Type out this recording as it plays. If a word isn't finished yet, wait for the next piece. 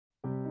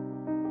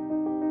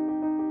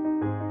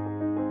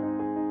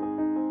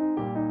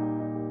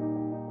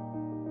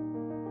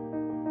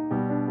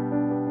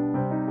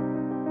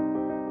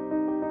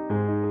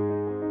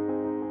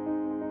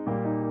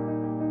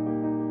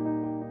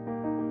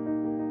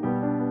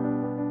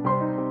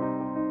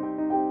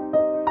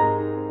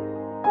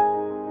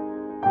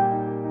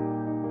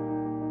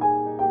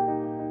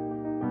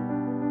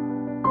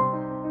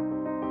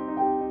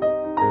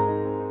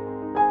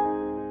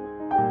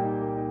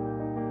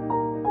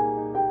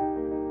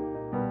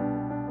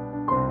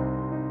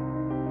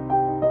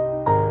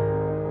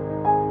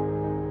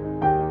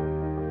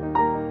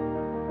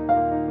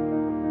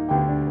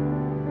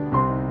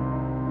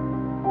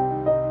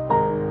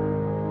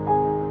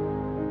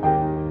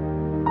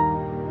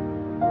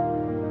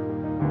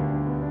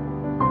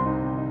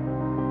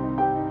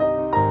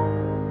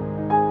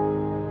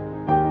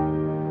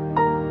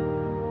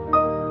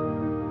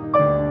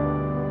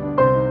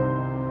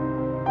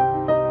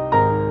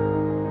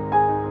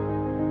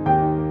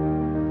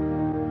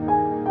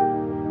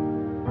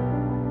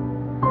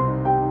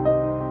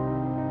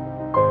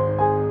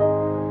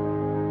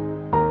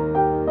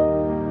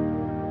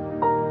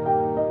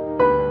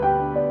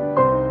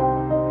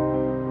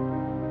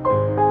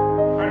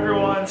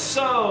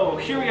So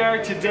here we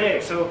are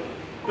today. So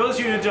those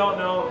of you who don't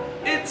know,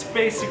 it's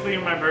basically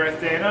my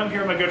birthday and I'm here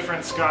with my good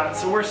friend Scott,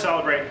 so we're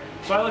celebrating.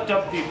 So I looked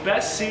up the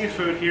best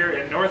seafood here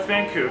in North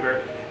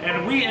Vancouver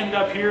and we ended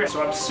up here,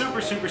 so I'm super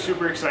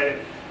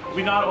excited.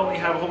 We not only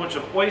have a whole bunch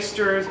of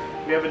oysters,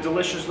 we have a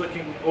delicious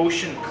looking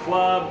ocean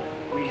club,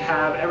 we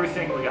have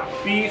everything. We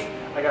got beef,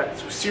 I got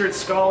seared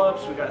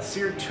scallops, we got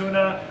seared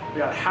tuna, we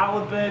got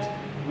halibut,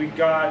 we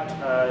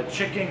got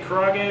chicken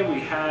karage,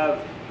 we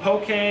have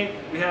poke,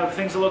 we have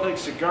things that look like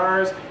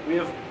cigars, we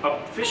have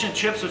fish and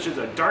chips, which is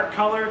a dark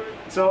color.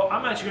 So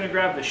I'm actually going to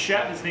grab the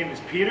chef, his name is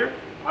Peter.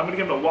 I'm going to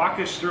get him to walk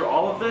us through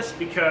all of this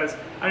because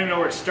I don't even know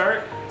where to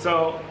start.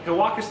 So he'll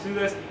walk us through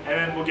this and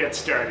then we'll get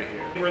started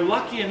here. We're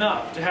lucky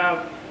enough to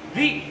have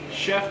the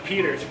Chef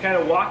Peter to kind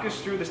of walk us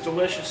through this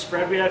delicious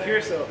spread we have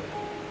here. So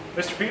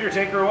Mr. Peter,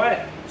 take her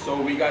away. So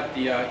we got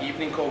the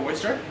evening cold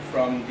oyster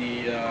from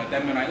the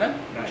Denman Island,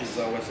 which is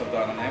west of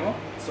Nanaimo.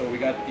 So we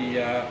got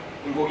the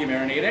bulgogi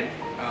marinated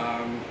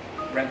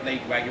red leg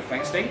wagyu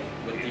flank steak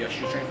with the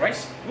shoestring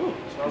rice. Ooh,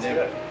 smells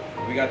good.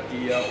 We got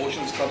the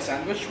Ocean's Club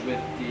sandwich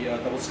with the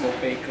double smoked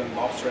bacon,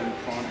 lobster and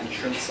prawn and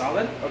shrimp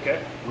salad.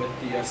 Okay. With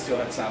the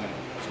steelhead salmon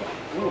as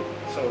well. Ooh,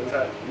 so is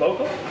that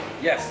local?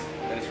 Yes,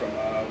 that is from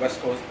west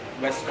coast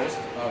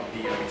of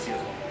the BC as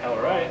well. All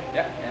right.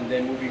 Yeah, and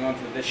then moving on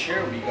to the dish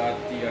here, we got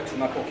the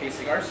tuna poke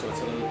cigar, so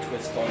it's a little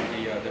twist on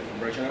the different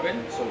version of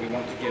it. So we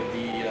want to give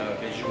the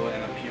visual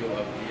and appeal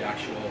of the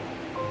actual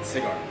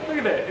cigar. Look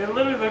at it, it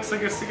literally looks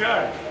like a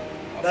cigar.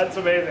 Awesome. That's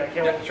amazing, I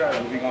can't wait to try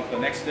it. Moving on to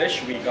the next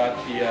dish, we got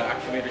the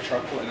activated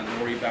charcoal and a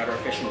nori batter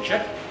fish and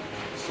chip.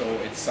 So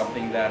it's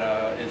something that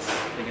I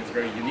think is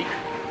very unique.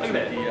 Look at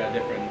it. The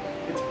different.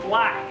 It's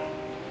black,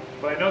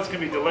 but I know it's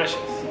going to be delicious.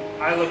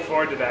 I look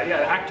forward to that. Yeah,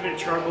 activated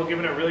charcoal,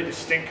 giving it a really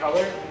distinct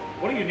color.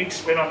 What a unique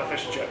spin on the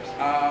fish and chips.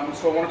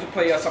 So I wanted to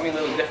play something a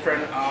little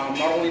different.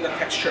 Not only the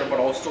texture, but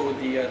also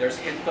there's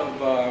a hint of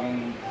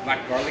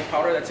black garlic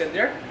powder that's in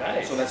there.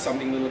 Nice. So that's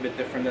something a little bit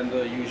different than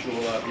the usual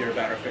beer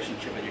batter fish and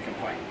chip that you can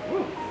find.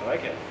 Ooh, I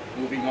like it.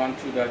 Moving on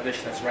to the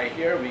dish that's right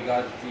here, we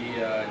got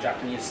the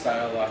Japanese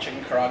style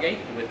chicken karage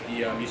with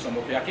the miso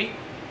motoyaki.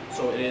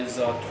 So it is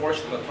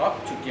torched to the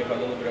top to give a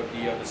little bit of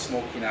the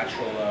smoky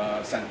natural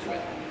scent to it.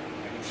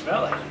 I can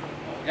smell it.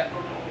 Yeah.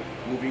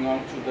 Moving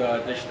on to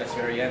the dish that's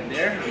very end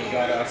there, we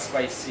got a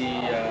spicy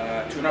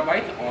tuna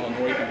bite on a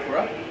nori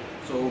tempura.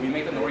 So we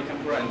make the nori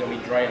tempura and then we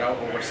dry it out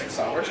over 6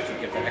 hours to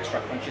give that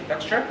extra crunchy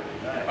texture.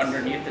 Nice.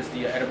 Underneath is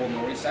the edible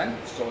nori sand,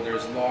 so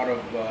there's a lot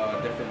of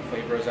different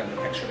flavors and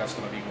the texture that's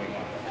going to be going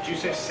on. Did you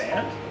say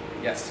sand?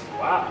 Yes.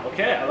 Wow,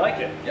 okay, I like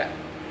it. Yeah.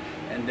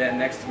 And then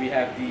next we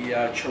have the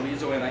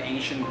chorizo and an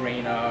ancient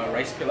grain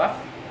rice pilaf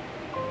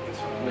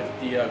with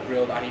the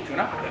grilled ahi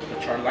tuna, the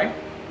charred lime.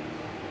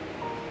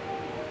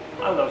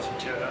 I love some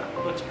tuna.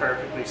 It looks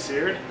perfectly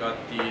seared. Got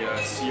the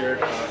seared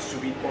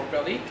sous vide pork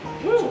belly.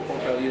 Woo. So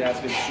pork belly that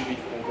has been sous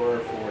vide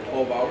over for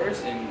 12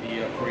 hours in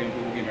the Korean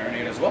bulgogi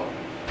marinade as well.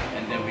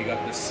 And then we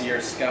got the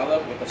seared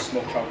scallop with the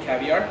smoked trout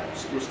caviar,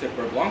 spruce tip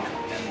beurre blanc,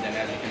 and then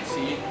as you can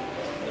see,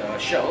 the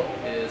shell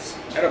is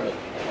edible.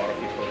 A lot of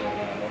people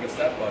don't notice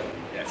that, but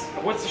yes.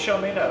 What's the shell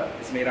made out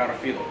of? It's made out of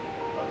filo.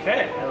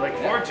 Okay, I look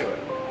forward to it.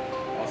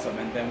 Awesome,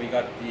 and then we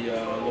got the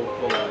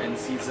local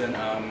in-season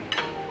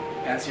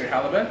pan-seared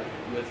halibut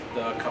with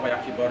the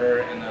kabayaki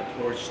butter and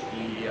torched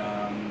the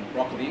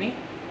broccolini,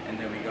 and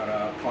then we got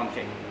a prawn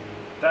cake.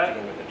 That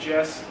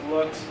just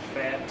looks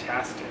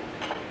fantastic.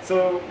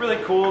 So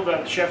really cool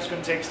that the chef's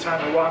going to take his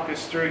time to walk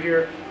us through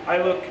here. I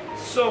look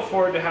so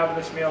forward to having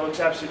this meal. It looks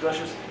absolutely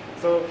delicious.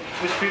 So,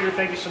 Mr. Peter,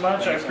 thank you so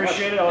much. I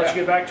appreciate it. I'll let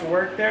you get back to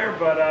work there.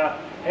 But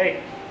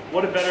hey,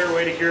 what a better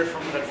way to hear it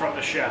from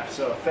the chef.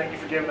 So thank you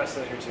for giving us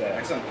that here today.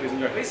 Excellent. Please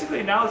enjoy.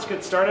 Basically, now let's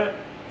get started.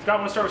 Scott,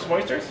 want to start with some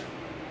oysters?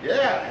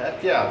 Yeah,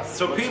 heck yeah.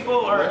 So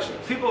people are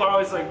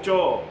always like,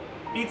 Joel,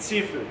 eat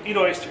seafood, eat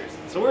oysters.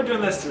 So we're doing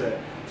this today.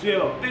 So we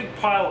have a big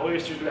pile of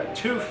oysters. We got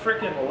 2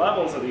 freaking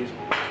levels of these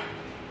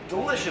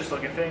delicious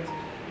looking things.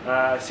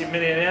 See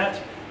Minnie and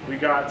Ant. We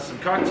got some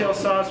cocktail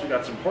sauce. We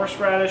got some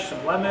horseradish,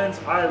 some lemons.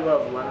 I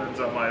love lemons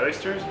on my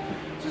oysters.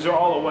 So these are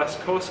all a West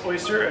Coast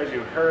oyster, as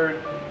you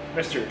heard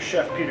Mr.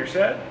 Chef Peter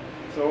said.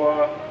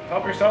 So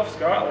help yourself,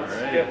 Scott. Let's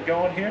get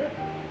going here.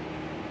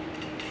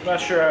 I'm not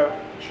sure.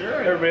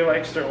 Sure. Everybody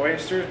likes their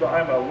oysters, but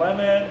I'm a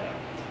lemon.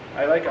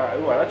 I like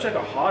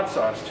a hot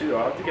sauce too.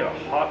 I'll have to get a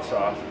hot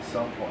sauce at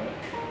some point.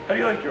 How do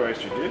you like your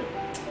oyster, dude?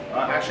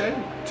 Actually,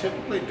 I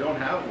typically don't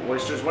have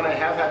oysters. When I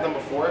have had them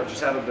before, I've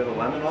just had a bit of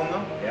lemon on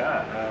them.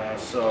 Yeah.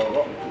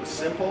 So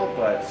simple,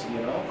 but you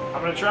know.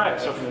 I'm gonna try it.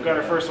 So we've got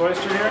our first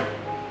oyster here.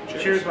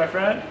 Cheers, my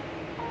friend.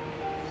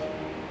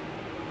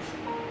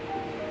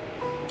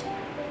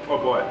 Oh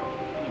boy.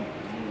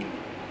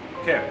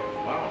 Okay.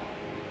 Wow.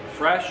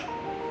 Fresh.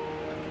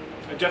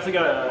 It definitely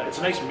got it's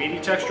a nice meaty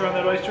texture on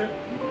that oyster,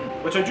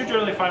 which I do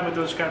generally find with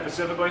those kind of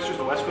Pacific oysters,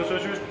 the West Coast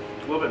oysters,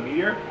 a little bit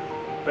meatier,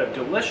 but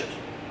delicious.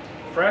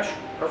 Fresh.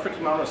 Perfect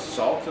amount of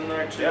salt in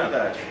there too.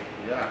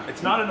 Yeah.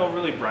 It's not an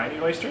overly briny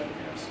oyster.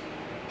 Yes.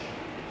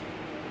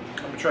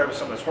 I'm gonna try it with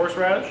some of this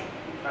horseradish.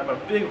 I'm a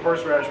big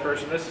horseradish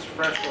person. This is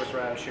fresh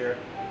horseradish here.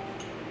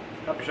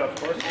 Help yourself,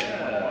 of course.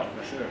 Yeah,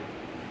 for sure.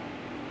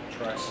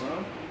 Try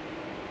some.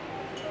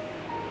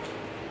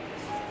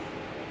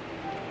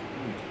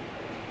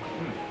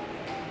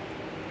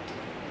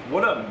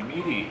 What a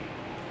meaty,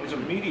 it's a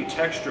meaty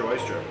texture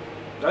oyster.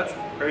 That's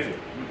crazy.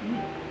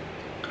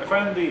 I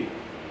find the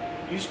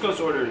East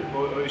Coast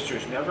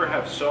oysters never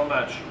have so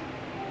much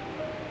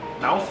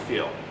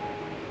mouthfeel.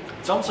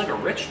 It's almost like a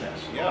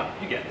richness. Yeah.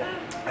 You get that?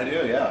 I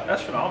do, yeah.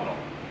 That's phenomenal.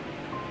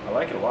 I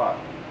like it a lot.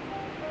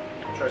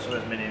 Try some of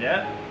this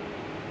mignonette.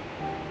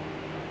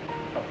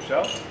 Help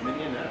yourself.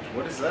 Mignonette.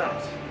 What is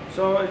that?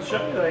 So it's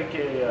generally like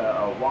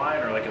a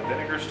wine or like a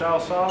vinegar style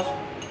sauce.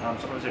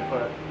 Sometimes they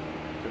put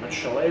different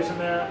chalets in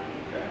there.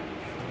 Okay.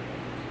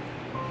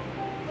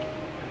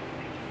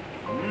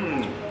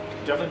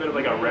 Definitely a bit of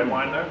like a red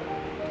wine there.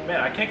 Man,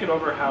 I can't get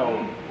over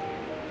how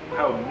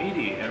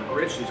meaty and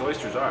rich these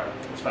oysters are.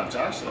 It's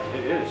fantastic.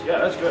 It is. Yeah,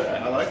 that's good.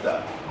 I like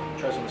that.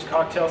 Try some of this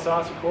cocktail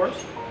sauce, of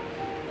course.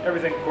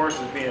 Everything, of course,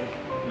 is being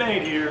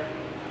made here.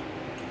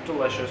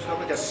 Delicious. It's got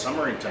like a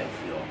summery type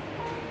feel.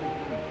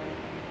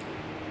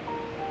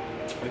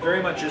 It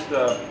very much is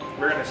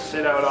we're gonna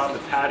sit out on the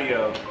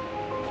patio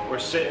or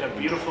sit in a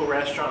beautiful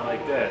restaurant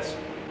like this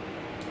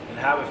and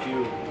have a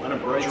few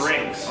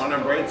drinks. On a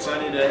bright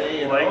sunny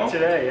day, Like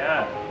today,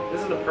 yeah.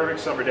 This is the perfect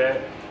summer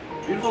day.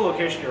 Beautiful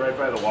location, you're right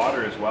by the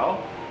water as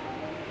well.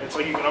 It's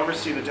like you can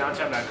oversee the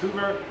downtown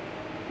Vancouver,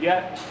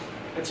 yet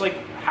it's like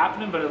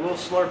happening but at a little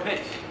slower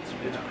pace.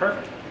 It's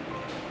perfect.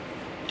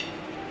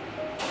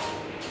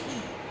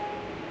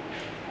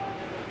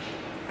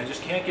 I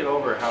just can't get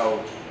over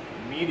how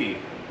meaty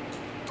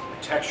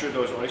the texture of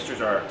those oysters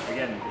are.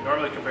 Again,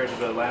 normally compared to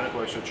the Atlantic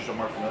oysters, which I'm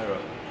more familiar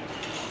with.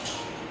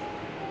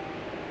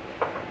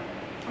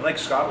 And like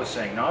Scott was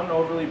saying, not an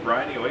overly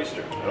briny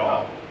oyster at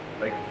all.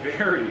 Like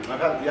very. I've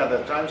had, yeah,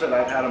 the times that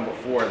I've had them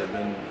before, they've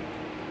been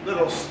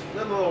little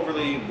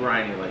overly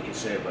briny, like you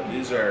say, but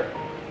these are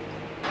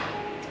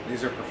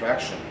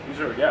perfection. These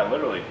are, yeah,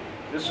 literally.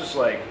 This is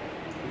like,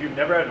 if you've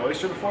never had an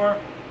oyster before,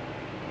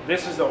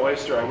 this is the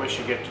oyster I wish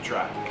you get to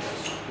try.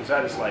 Because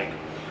that is like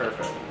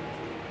perfect.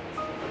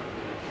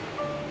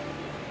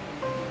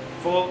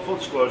 Full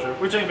disclosure,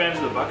 we're taking advantage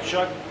of the bucket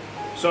chuck.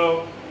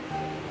 So,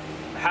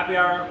 happy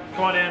hour,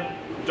 come on in,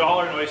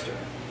 $1 an oyster,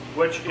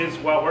 which is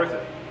well worth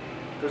it.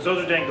 Because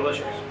those are dang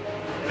delicious.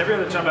 And every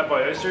other time I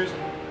buy oysters,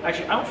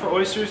 actually I went for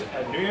oysters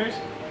at New Year's,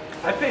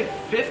 I paid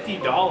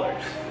 $50.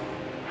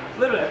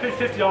 Literally, I paid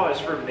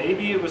 $50 for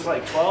maybe it was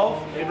like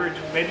 12,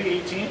 maybe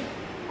 18.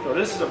 So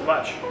this is a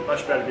much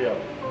better deal.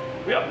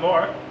 We have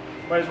more.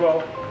 Might as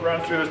well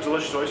run through those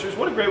delicious oysters.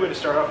 What a great way to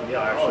start off a meal,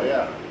 actually. Oh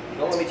yeah.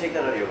 Don't let me take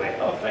that out of your way.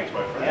 Oh, thanks,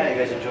 my friend. Yeah, you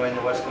guys enjoying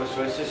the West Coast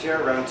oysters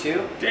here, round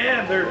 2?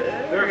 Damn, they're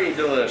Very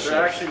delicious.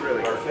 They're actually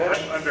really good.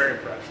 Perfect. I'm very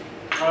impressed.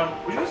 Do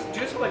you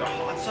guys have like a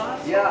hot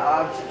sauce?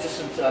 Yeah, just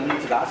some new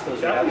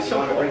Tabascos. That'd be You so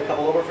want to cool. bring a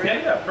couple over for you?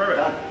 Yeah, perfect.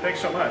 Done. Thanks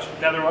so much.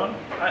 Another one.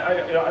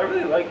 I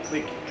really like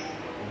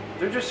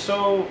they're just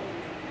so.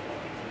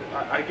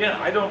 Again,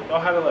 I don't know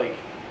how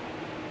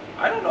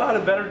to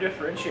better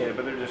differentiate it,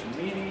 but they're just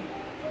meaty.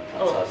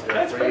 Hot sauce there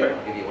that's for you. perfect.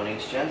 I'll give you 1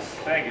 each, gents.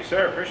 Thank you,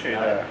 sir. Appreciate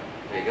that.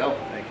 There you go.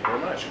 Thank you very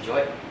much.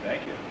 Enjoy.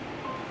 Thank you.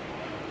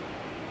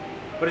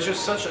 But it's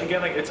just such,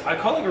 again, like I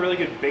call it like a really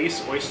good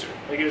base oyster.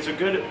 Like it's a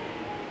good.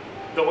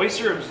 The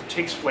oyster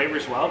takes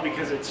flavors well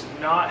because it's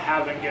not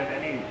having again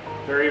any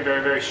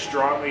very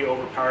strongly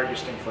overpowered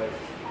distinct flavor.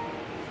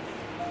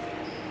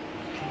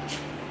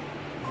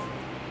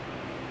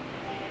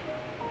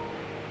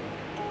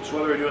 So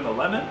whether we're doing the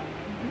lemon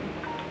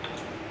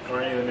or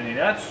any of the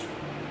mignonettes,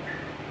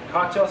 the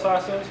cocktail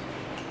sauces,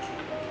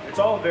 it's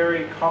all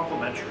very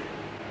complimentary.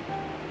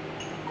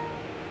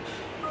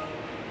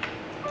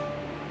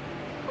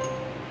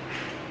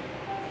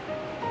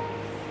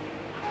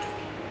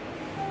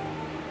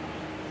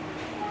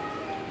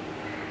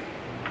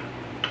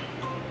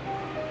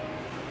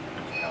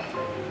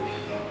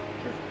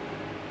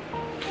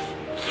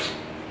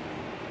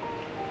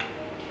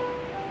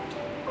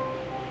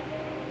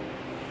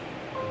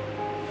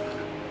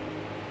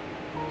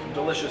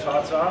 Delicious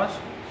hot sauce.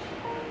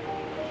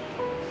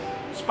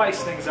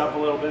 Spice things up a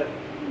little bit.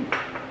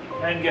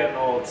 And getting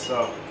old,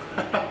 so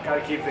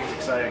gotta keep things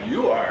exciting.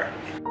 You are.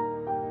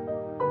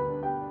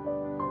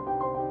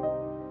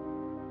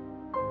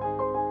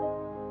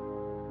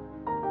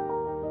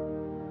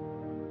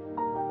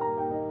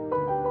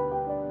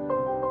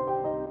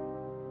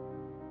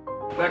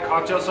 That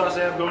cocktail sauce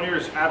they have going here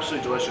is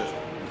absolutely delicious.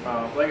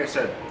 Like I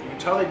said, you can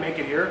tell they make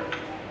it here.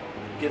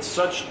 Gets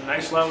such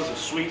nice levels of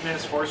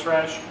sweetness,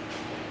 horseradish.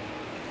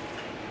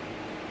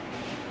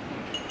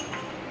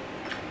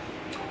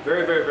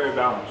 Very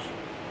balanced.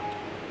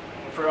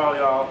 And for all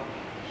y'all,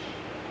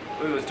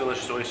 look at those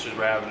delicious oysters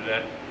we're having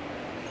today.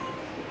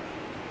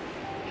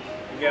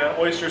 Again,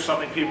 oysters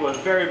something people have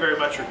very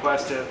much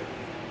requested.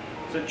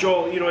 So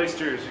Joel, eat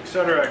oysters,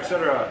 etc.,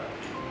 etc.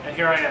 And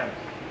here I am.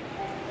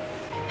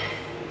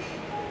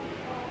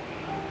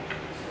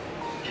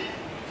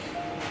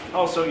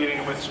 Also eating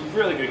them with some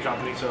really good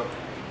company. So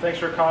thanks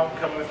for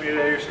coming with me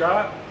today,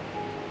 Scott.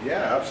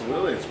 Yeah,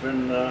 absolutely. It's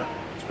been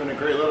been a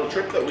great little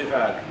trip that we've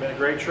had. Been a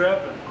great trip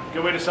and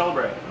good way to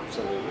celebrate.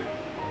 Absolutely.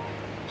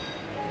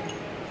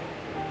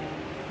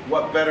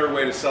 What better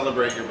way to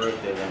celebrate your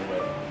birthday than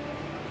with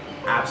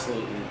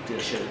absolutely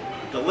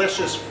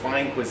delicious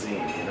fine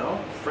cuisine, you know?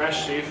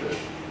 Fresh seafood.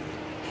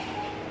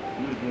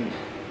 Mm-hmm.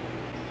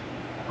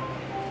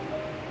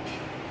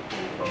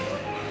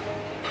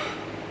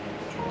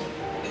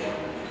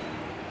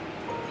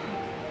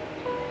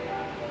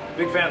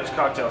 Big fan of this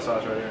cocktail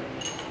sauce right here.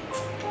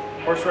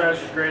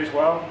 Horseradish is great as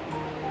well.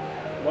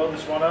 Load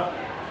this one up.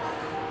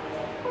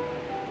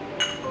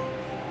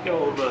 Get a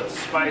little bit of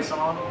spice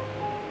on.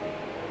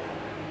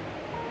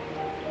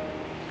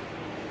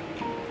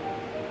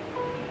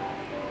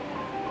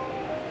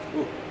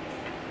 Ooh.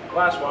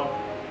 Last one.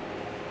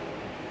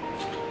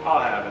 I'll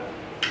have it.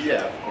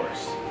 Yeah, of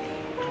course.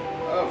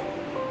 Of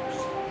course.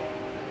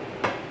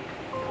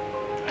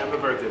 I'm the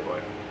birthday boy.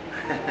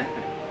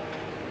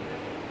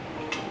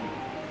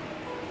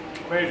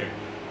 Amazing.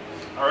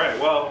 All right,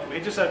 well, we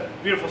just had a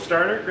beautiful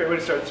starter. Great way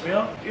to start this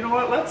meal. You know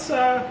what,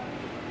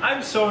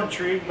 I'm so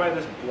intrigued by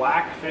this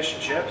black fish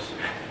and chips.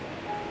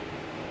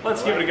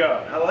 Let's give it a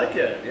go. I like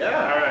it,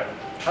 yeah. All right,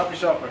 help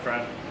yourself, my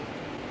friend.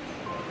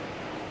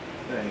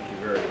 Thank you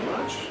very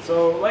much.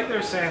 So, like they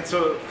were saying,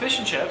 so fish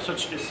and chips,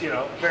 which is,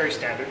 very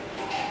standard,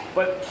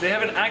 but they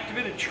have an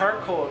activated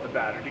charcoal in the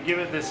batter to give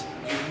it this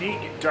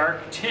unique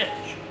dark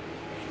tinge.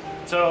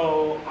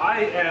 So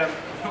I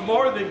am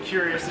more than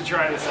curious to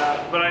try this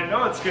out, but I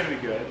know it's going to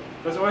be good.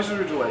 Those oysters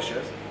are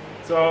delicious.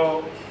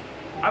 So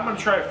I'm going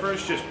to try it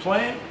first just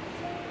plain,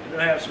 and then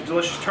I have some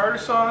delicious tartar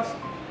sauce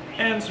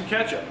and some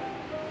ketchup.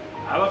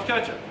 I love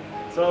ketchup.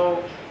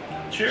 So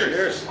cheers.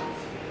 Cheers.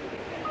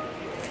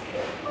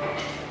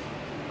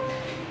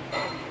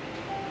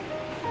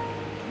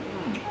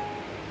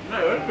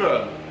 Yeah, that's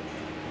good.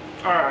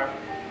 All right.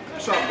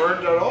 It's not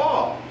burnt at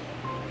all.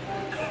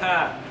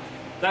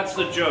 That's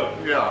the joke.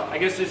 Yeah. I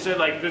guess they said,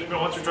 like, there's been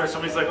once or twice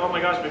somebody's like, oh my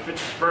gosh, my fish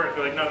is burnt.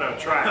 They're like, no,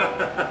 try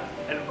it.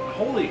 And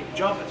holy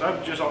jumpers,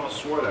 I just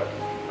almost swore that.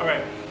 All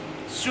right,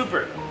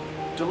 super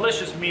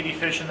delicious meaty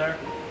fish in there.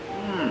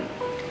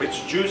 It's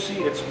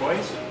juicy, it's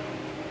moist,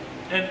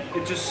 and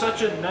it's just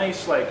such a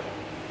nice, like,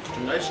 It's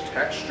a nice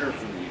texture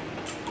for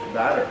the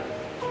batter.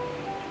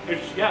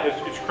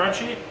 it's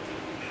crunchy,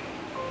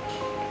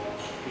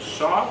 it's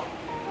soft,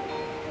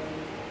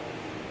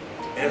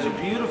 it has a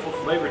beautiful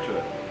flavor to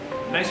it.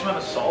 Nice amount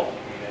of salt,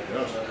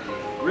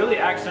 Yes. really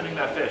accenting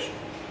that fish.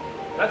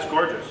 That's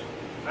gorgeous.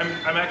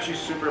 I'm actually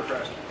super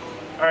impressed.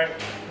 All right,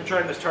 I'm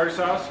trying this tartar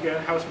sauce,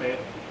 again, house made.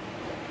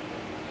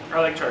 I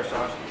like tartar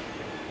sauce.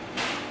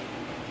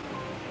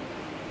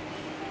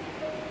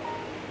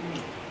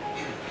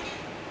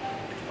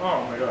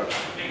 Oh my god.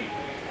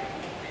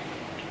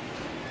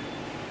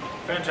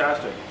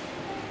 Fantastic.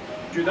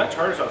 Dude, that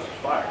tartar sauce is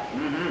fire.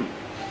 Mm-hmm.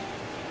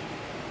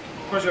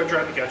 Of course, I gotta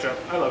try the ketchup.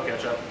 I love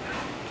ketchup.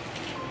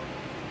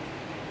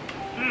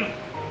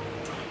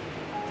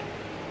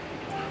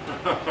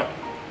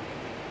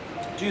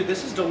 Dude,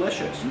 this is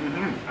delicious.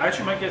 Mm-hmm. I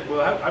actually might get,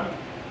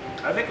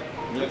 I think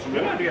maybe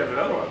I have to get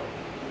another one.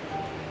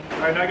 All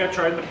right, now I got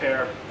tried in the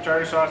pair,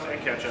 tartar sauce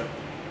and ketchup.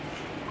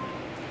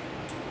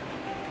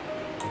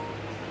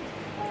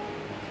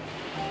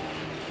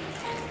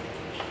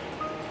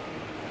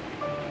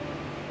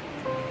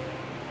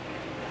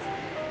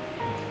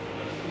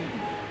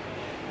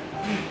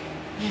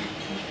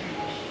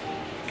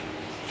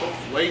 So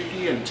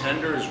flaky and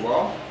tender as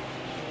well.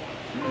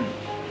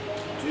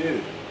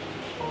 Dude,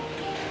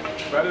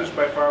 that is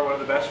by far one of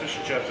the best fish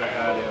and chips I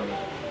had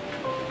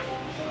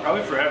in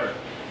probably forever.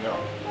 Yeah.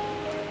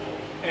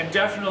 And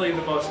definitely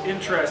the most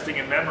interesting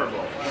and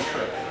memorable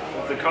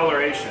of the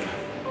coloration.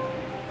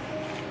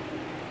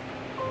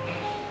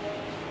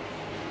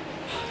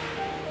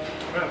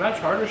 Man, that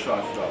tartar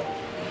sauce though,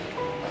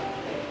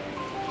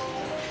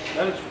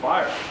 that is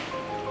fire.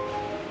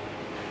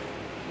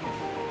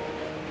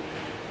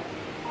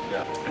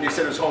 Yeah. And you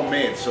said it was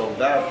homemade, so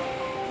that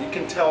you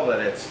can tell that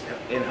it's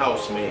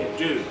in-house made.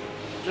 Dude,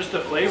 just the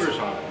flavors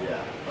on it.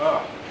 Yeah.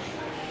 Oh,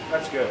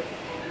 that's good.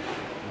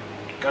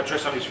 Gotta try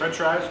some of these french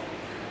fries.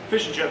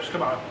 Fish and chips,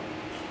 come on.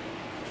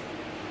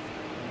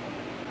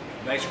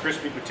 Nice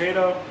crispy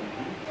potato.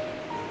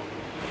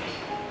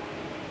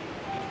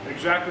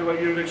 Exactly what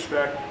you'd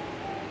expect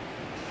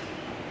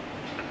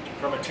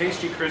from a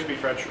tasty, crispy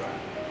french fry.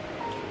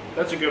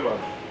 That's a good one.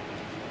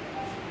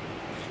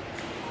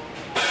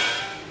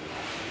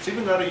 It's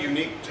even got a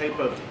unique type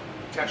of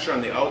texture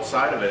on the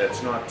outside of it.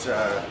 It's not.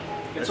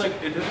 It's like,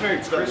 it is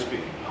very crispy.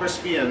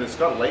 Crispy, and it's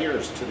got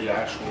layers to the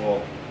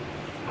actual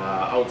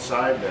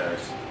outside there.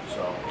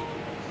 So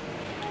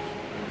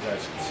you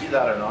guys can see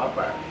that or not,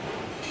 but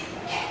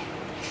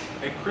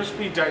A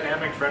crispy,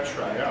 dynamic french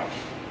fry. Yeah.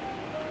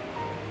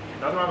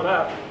 Nothing wrong with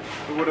that.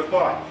 who would have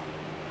thought?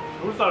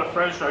 Who would have thought a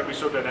french fry would be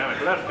so dynamic?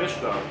 But that fish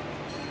though,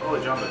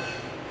 holy jumpers.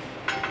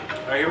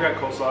 Alright, here we got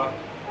coleslaw.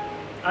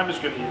 I'm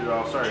just gonna eat it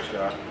all. Sorry,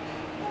 Scott.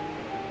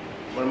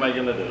 What am I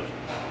gonna do?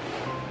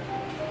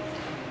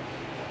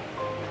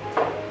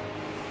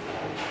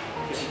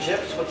 Fish and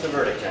chips, what's the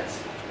verdict,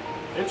 gents?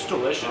 It's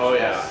delicious. Oh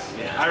yeah.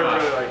 I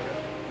really like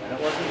it. And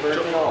it wasn't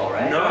burnt at all,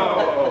 right?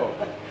 No.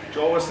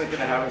 Joel was thinking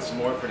of having some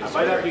more for I dessert.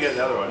 might have to get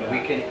the other one.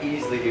 We can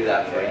easily do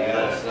that for you. Let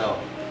us know.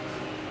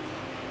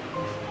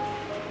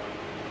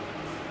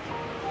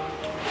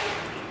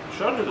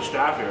 Shout out to the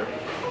staff here.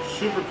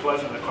 Super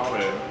pleasant and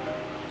accommodating.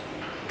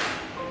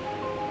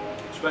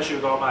 Especially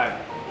with all my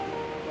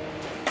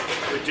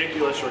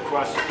ridiculous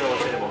requests to fill a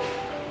table.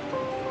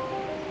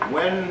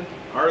 When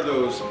are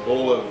those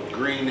bowl of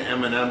green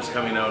M&Ms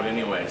coming out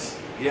anyways?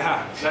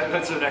 Yeah,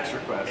 that's the next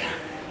request.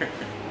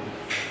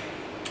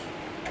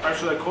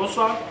 Actually, that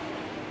coleslaw,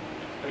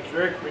 it's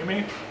very creamy.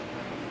 It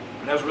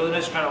has a really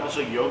nice kind of almost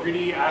like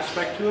yogurty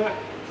aspect to it.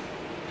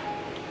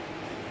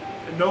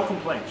 And no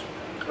complaints.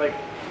 Like,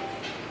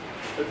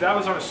 if that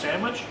was on a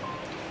sandwich,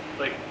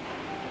 like,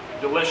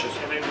 delicious.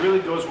 And it really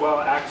goes well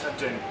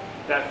accenting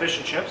that fish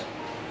and chips,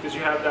 because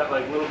you have that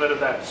like little bit of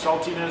that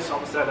saltiness,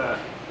 almost that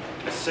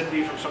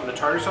acidity from some of the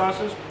tartar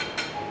sauces.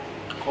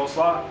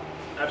 Coleslaw,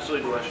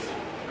 absolutely delicious.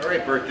 All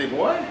right, birthday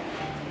boy.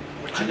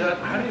 What you got?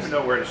 I don't even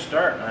know where to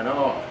start. I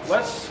know.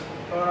 Let's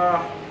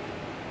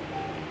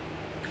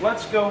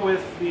go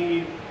with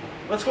the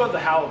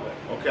halibut.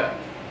 Okay.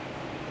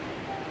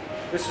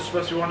 This is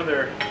supposed to be one of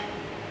their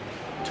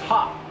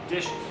top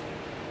dishes.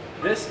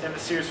 This and the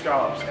seared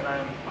scallops, and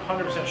I'm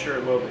 100% sure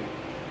it will be.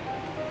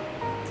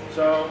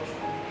 So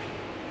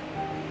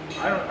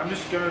I'm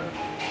just gonna,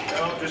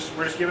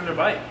 we're just giving it a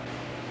bite.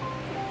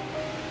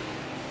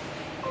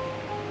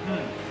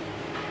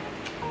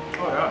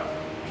 Oh yeah,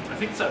 I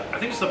think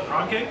it's the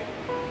prawn cake.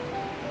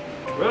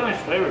 Really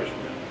nice flavors.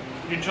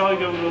 You can totally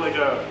go with like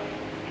a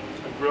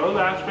grilled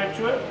aspect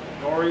to it.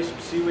 Nori, some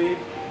seaweed.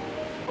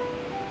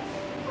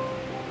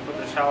 Put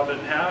this halibut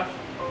in half.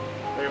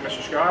 There,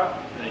 Mr. Scott.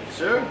 Thank you,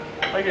 sir.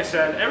 Like I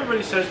said,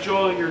 everybody says,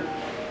 Joel, you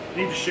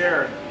need to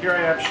share. Here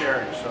I am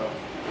sharing. So,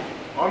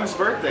 On his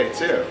birthday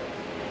too.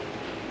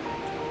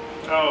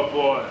 oh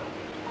boy.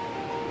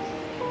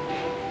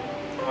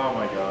 Oh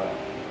my god.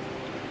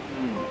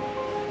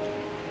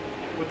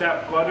 With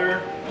that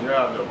butter.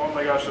 Yeah. Oh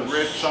my gosh, those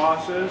rich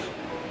sauces.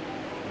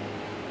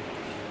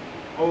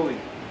 Holy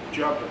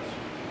jumpers.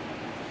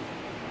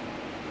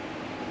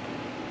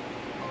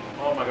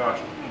 Oh my gosh.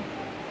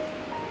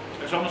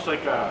 It's almost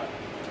like I'm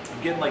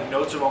getting like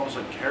notes of almost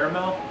like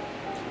caramel.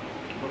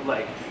 But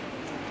like,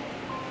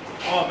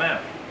 oh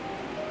man.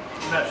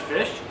 And that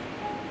fish.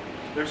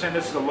 They're saying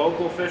this is a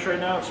local fish right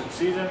now. It's in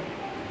season.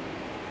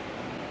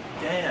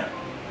 Damn.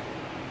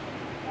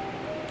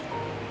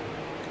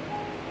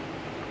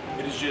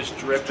 It is just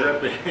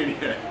dripping.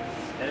 Yeah.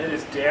 And it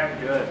is damn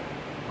good.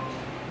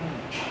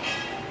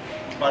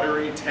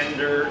 Buttery,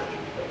 tender.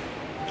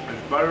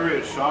 It's buttery,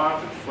 it's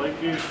soft, it's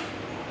flaky.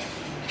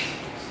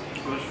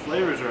 Those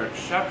flavors are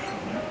exceptional.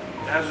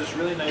 It has this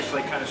really nice,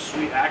 like, kind of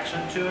sweet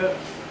accent to it.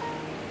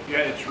 Yeah,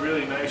 it's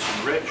really nice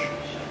and rich.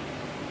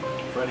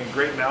 Providing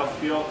great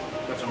mouthfeel.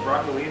 Got some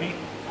broccolini.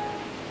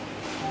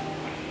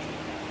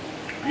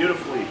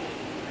 Beautifully,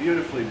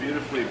 beautifully,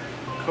 beautifully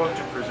cooked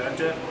and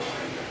presented.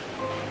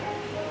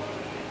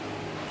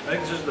 I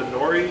think this is the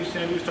nori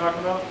Sandy was talking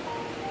about.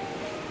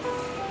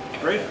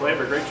 Great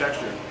flavor, great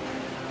texture.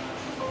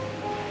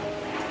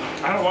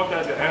 I don't want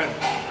that to end.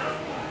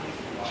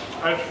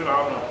 That's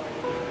phenomenal.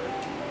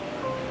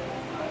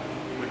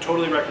 Would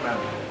totally recommend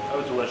it. That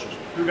was delicious.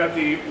 We got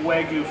the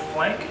Wagyu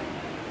flank.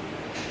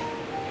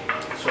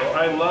 So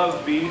I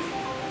love beef.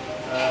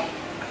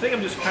 I think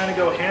I'm just kind of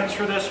go hands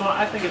for this one.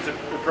 I think it's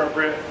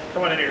appropriate.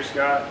 Come on in here,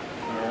 Scott.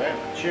 All right.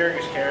 Sharing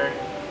is caring.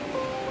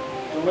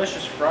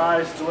 Delicious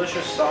fries,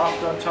 delicious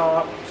soft on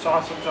top,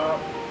 sauce on top.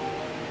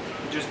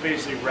 You just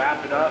basically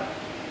wrap it up.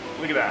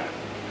 Look at that.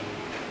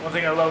 One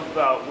thing I love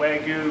about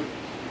Wagyu,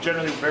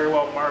 generally very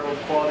well marbled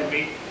quality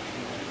meat.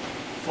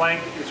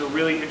 Flank is a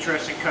really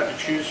interesting cut to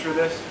choose for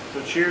this.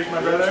 So cheers,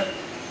 my brother.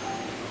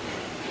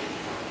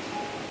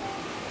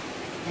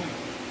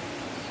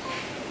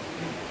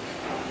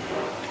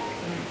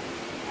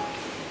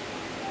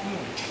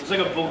 It's like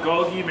a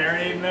bulgogi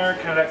marinade in there,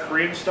 kind of that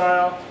Korean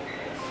style.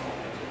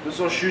 This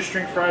little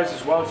shoestring fries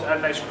as well to add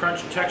a nice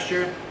crunch and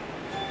texture.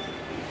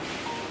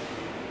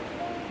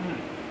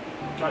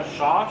 That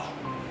sauce,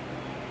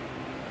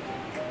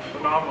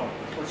 phenomenal.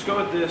 Let's go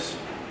with this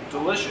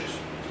delicious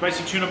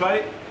spicy tuna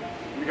bite.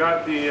 We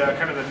got the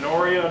kind of the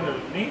nori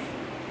underneath,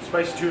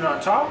 spicy tuna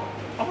on top,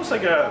 almost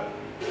like a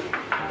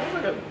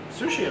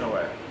sushi in a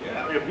way.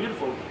 Yeah. Like a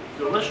beautiful,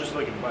 delicious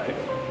looking bite.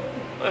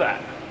 Look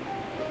at that.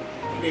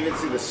 You can even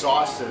see the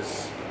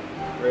sauces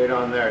right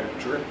on there.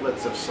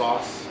 Driplets of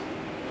sauce.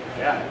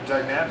 Yeah,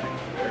 dynamic.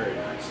 Very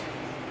nice.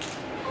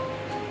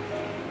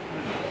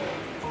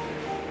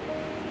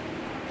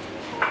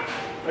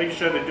 Like you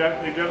said, they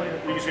definitely,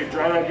 like you say,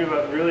 dry that, give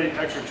that really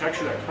extra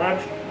texture, that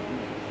crunch.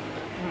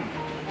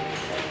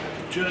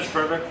 Tuna's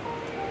perfect.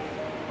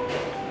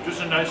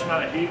 Just a nice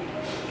amount of heat,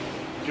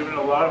 giving it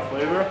a lot of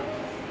flavor.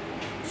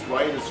 This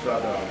white has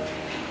got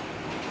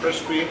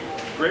crispy.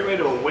 Great way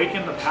to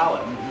awaken the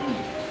palate.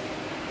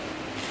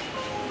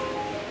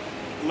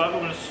 Love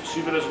it when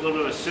seafood has a little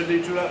bit of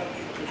acidity to it.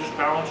 It just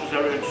balances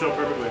everything so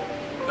perfectly.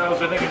 That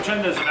was, I think,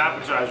 intended as an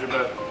appetizer,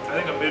 but I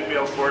think a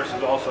mid-meal course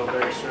is also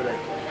very suiting.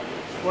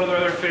 One of the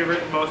other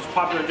favorite, most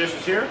popular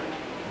dishes here,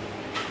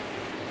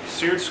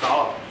 seared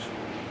scallops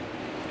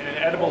in an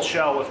edible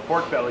shell with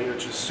pork belly,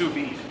 which is sous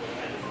vide.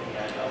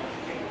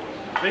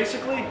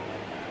 Basically,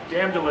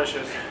 damn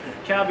delicious.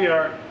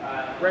 Caviar,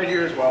 right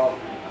here as well.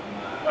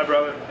 My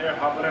brother, here,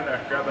 hop it in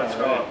there, grab that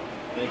scallop.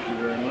 Thank you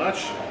very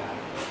much.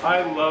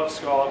 I love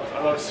scallops.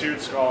 I love seared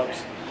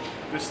scallops.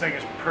 This thing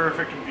is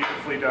perfect and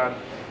beautifully done.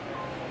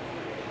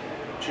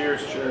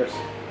 Cheers. Cheers.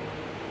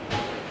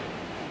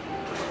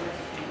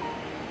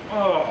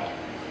 Oh.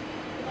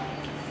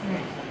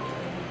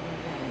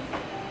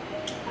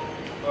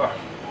 Oh.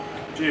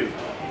 Dude.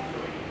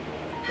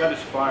 That is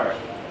fire.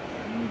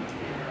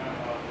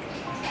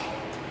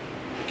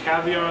 The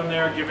caviar in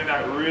there giving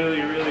that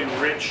really, really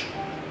rich,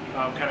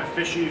 kind of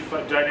fishy,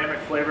 dynamic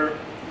flavor.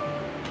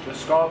 The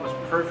scallop was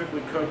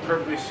perfectly cooked,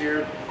 perfectly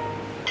seared.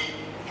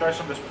 Try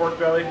some of this pork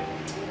belly,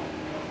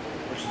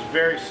 which is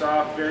very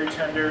soft, very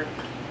tender.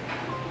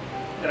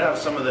 It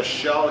has some of the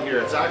shell here.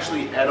 It's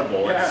actually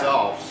edible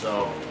itself,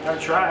 so. Gotta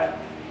try it.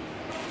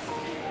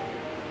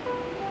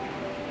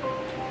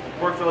 The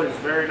pork belly is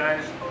very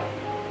nice.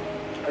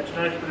 It's a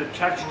nice bit of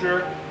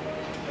texture,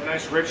 a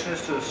nice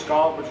richness to the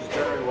scallop, which is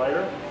generally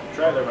lighter.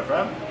 Try it there, my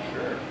friend.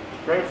 Sure.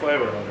 Great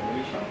flavor.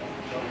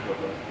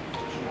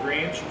 Some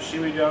greens, some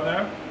seaweed down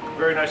there.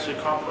 Very nicely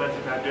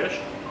complementing that dish.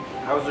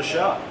 How was the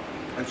shell?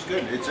 It's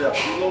good. It's a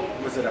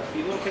phyllo. Was it a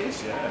phyllo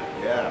case?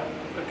 Yeah. Yeah.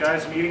 Look,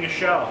 guys, I'm eating a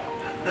shell.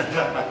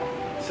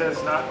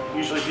 Says not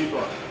usually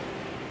people.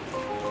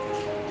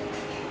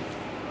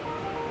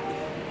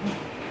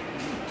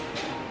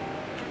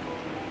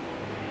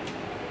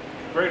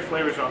 Great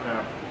flavors on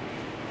there.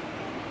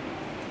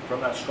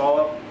 From that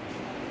scallop.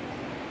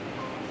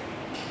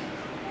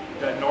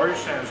 That nori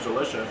stand is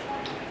delicious.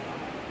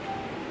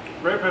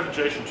 Great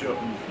presentation too.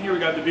 Here we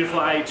got the beautiful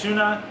ahi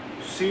tuna,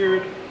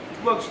 seared,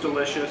 looks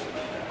delicious.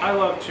 I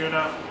love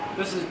tuna.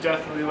 This is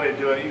definitely the way to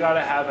do it. You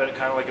gotta have it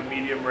kind of like a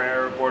medium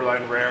rare,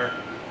 borderline rare.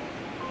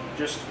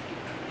 Just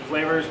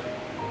flavors,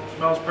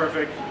 smells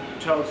perfect,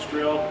 tell it's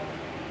grilled.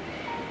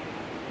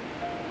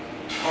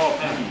 Oh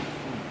man.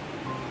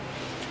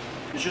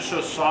 It's just so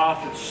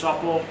soft, it's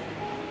supple.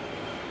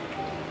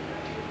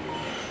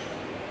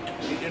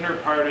 The inner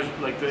part is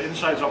like, the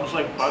inside is almost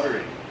like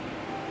buttery.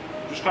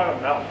 Just kind of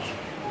melts.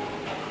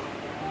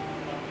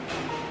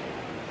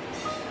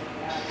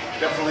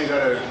 Definitely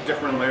got a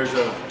different layers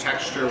of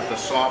texture with the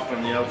soft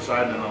on the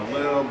outside and a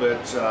little bit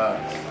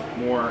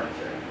more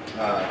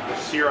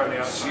Sear on the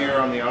outside. sear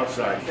on the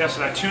outside. Yeah, so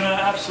that tuna,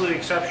 absolutely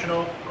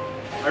exceptional.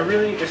 So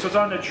it's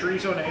on the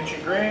chorizo and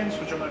ancient grains,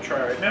 which I'm gonna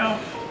try right now.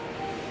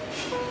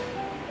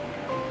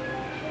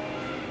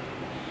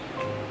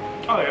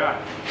 Oh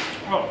yeah.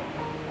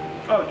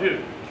 Oh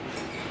dude.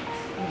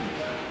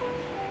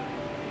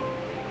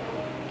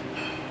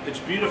 It's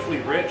beautifully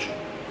rich.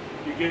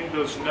 You're getting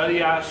those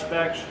nutty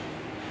aspects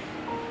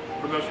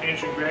from those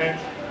ancient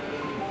grains.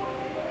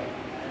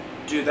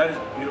 Dude, that is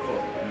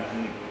beautiful.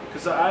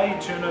 Because the ahi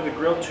tuna, the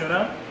grilled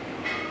tuna,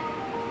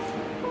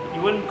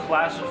 you wouldn't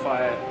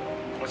classify it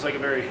as like a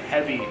very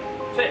heavy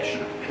fish.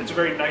 It's a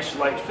very nice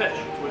light fish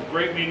with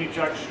great meaty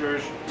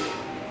textures.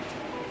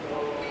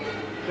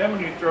 Then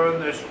when you throw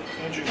in this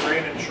ancient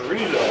grain and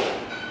chorizo,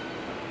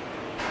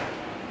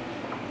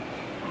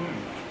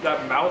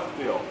 that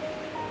mouthfeel.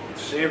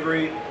 It's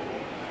savory,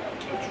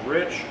 it's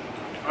rich.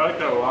 I like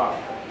that a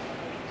lot.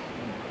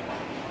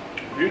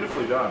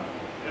 Beautifully done.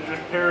 It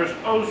just pairs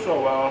oh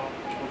so well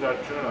with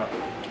that tuna.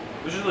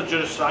 This is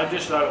legit a side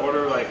dish that I'd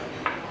order like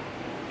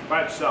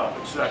by itself.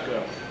 It's that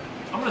good.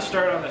 I'm gonna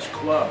start on this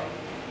club.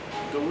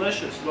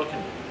 Delicious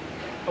looking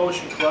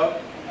ocean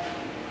club.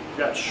 We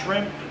got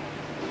shrimp.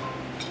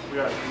 We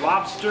got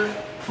lobster.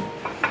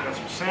 We got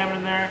some salmon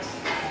in there.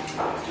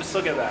 Just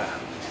look at that.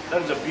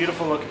 That is a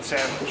beautiful looking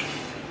sandwich.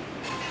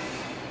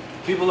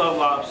 People love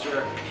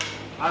lobster.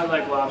 I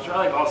like lobster.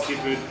 I like all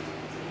seafood.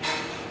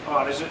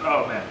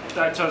 Oh man,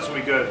 that toast will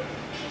be good.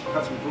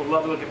 Got some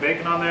lovely looking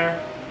bacon on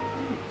there.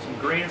 Some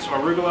greens, some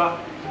arugula.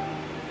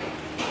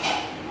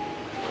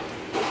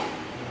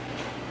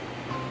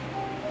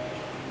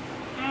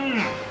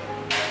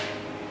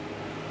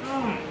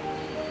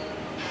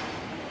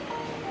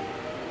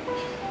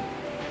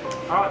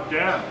 Hot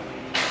damn.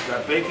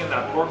 That bacon,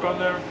 that pork on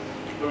there.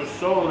 There was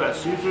so that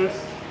seafood.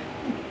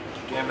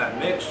 Damn, that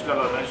mix got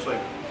a nice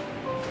like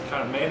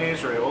kind of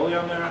mayonnaise or aioli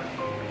on there.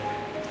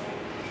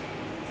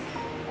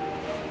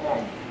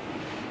 Oh,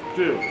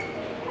 dude.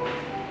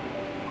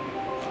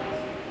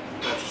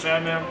 That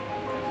salmon,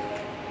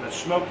 that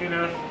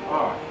smokiness.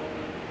 Oh.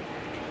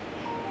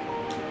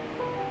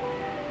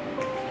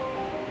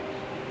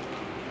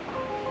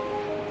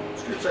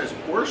 It's a good sized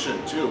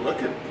portion too. Look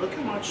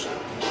how much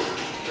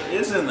there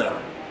is in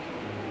there.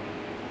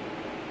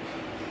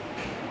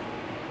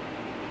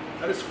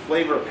 That is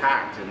flavor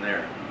packed in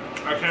there.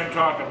 I can't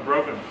talk, I'm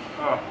broken.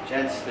 Oh.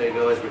 Gents, there you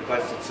go, has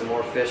requested some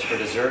more fish for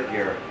dessert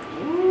here.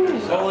 Ooh,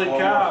 There's holy 4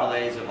 cow. more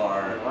fillets of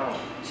our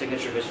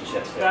signature fish and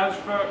chips there.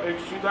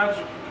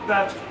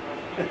 That's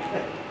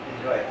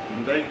Enjoy.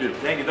 Thank you.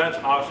 Thank you, that's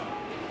awesome.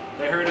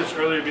 They heard us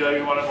earlier be like,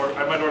 we want more,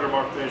 I might order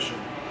more fish.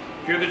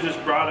 Here they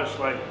just brought us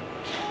like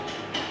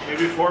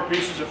maybe 4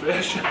 pieces of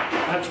fish.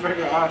 That's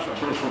freaking awesome.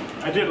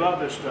 I did love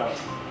this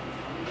stuff.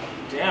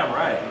 Damn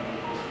right.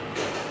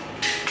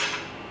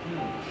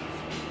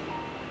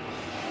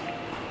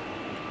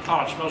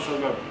 Oh, it smells so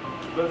good.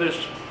 But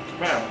this,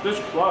 man, this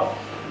club,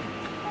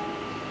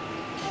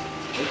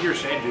 like you were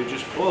saying, dude,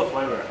 just full of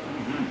flavor.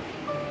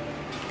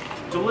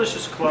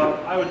 Delicious club.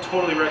 I would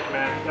totally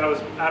recommend. That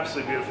was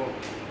absolutely beautiful.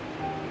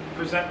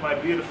 Present my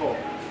beautiful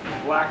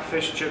black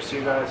fish chips to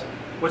you guys,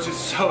 which is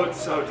so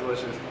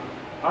delicious.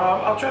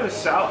 I'll try this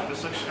salad.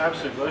 This looks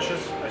absolutely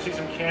delicious. I see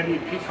some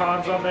candied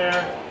pecans on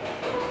there.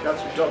 Got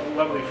some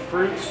lovely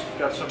fruits.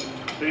 Got some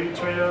baby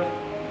tomatoes.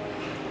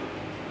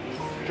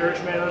 Cherry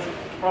tomatoes.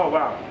 Oh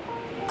wow.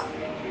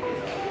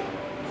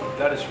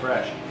 That is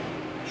fresh.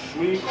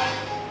 Sweet.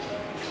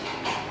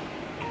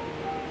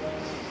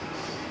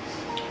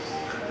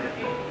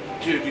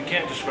 Dude, you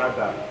can't describe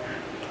that.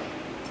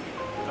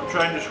 I'm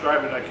trying to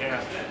describe it, I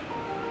can't.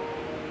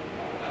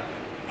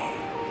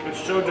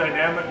 It's so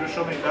dynamic, there's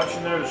so many nuts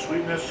in there, the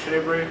sweetness,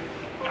 savory.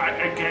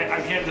 I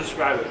can't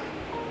describe it.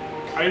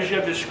 I usually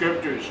have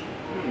descriptors.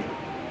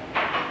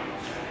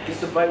 Get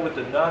the bite with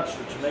the nuts,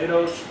 the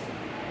tomatoes.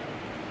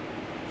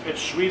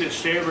 It's sweet, it's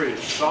savory,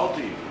 it's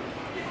salty.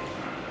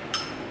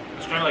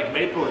 It's kind of like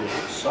mapley.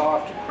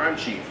 Soft,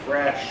 crunchy,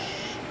 fresh.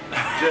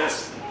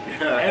 Just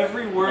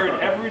Every word,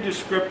 every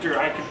descriptor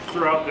I could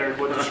throw out there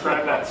would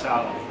describe that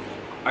salad.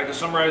 I can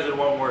summarize it in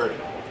one word.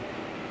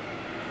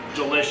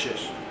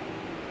 Delicious.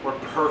 Or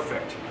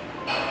perfect.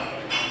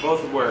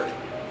 Both would work.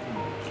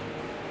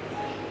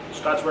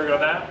 Scott's working on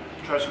that.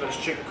 Try some of this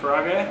chicken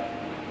karage.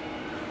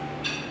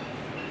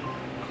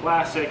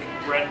 Classic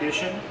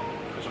rendition.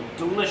 Some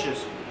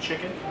delicious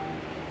chicken.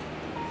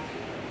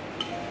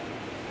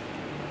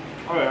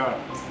 Oh yeah.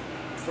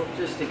 So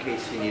just in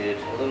case you needed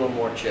a little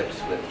more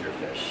chips with your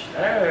fish.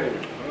 Hey,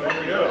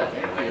 there we go.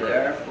 Right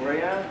there for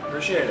you.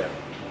 Appreciate it.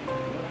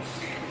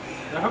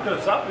 They're hooking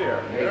us up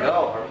here. There you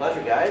go. Our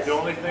pleasure, guys. The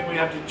only thing we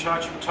have to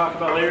talk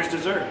about later is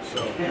dessert.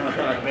 So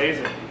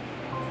amazing.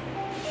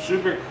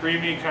 Super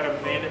creamy, kind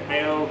of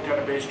mayo, kind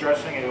of base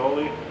dressing,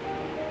 aioli.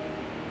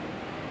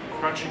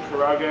 Crunchy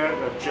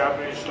karage, the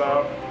Japanese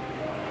style.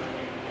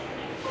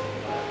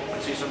 I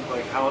see some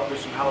like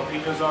there's some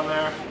jalapenos on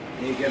there.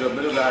 you get a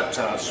bit of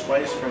that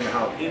spice from the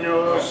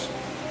jalapenos.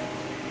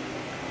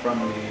 From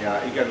the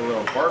you get a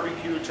little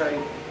barbecue type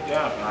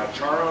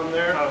char on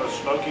there. Kind of a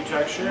smoky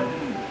texture.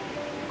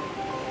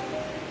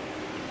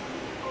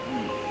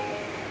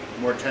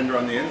 More tender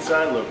on the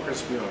inside, a little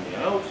crispy on the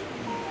out.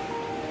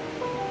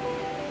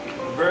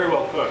 Very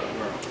well cooked.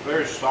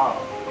 Very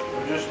soft.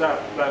 And just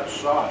that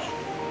sauce.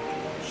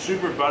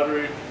 Super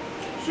buttery,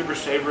 super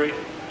savory.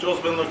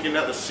 Joel's been looking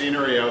at the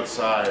scenery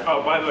outside.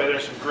 Oh, by the way,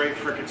 there's some great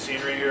freaking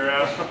scenery here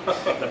around.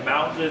 The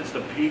mountains, the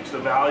peaks, the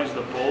valleys,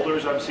 the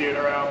boulders I'm seeing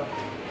around.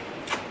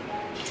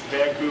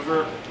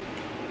 Vancouver.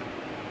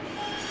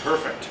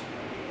 Perfect.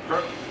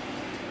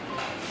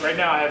 Right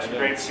now I have some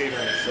great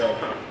scenery, so.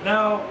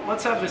 Now,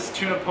 let's have this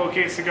tuna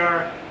poke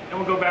cigar, and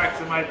we'll go back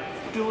to my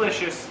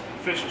delicious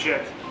fish and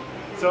chips.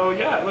 So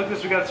yeah, look at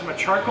this, we got some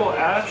charcoal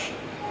ash.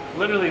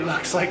 Literally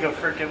looks like a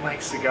freaking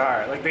like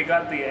cigar. Like they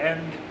got the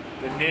end,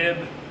 the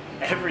nib,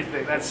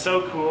 everything. That's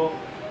so cool.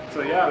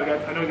 So yeah,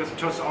 I know we got some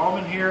toasted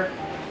almond here,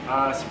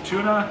 some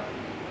tuna.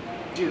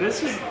 Dude,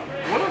 this is,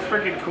 what a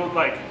freaking cool,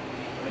 like.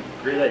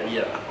 Great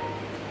idea.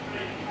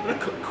 What a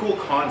cool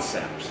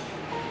concept.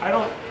 I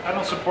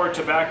don't support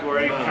tobacco or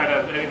any kind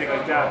of anything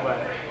like that,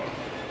 but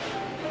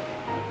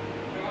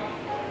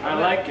I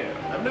like it.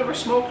 I've never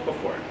smoked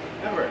before.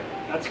 Never.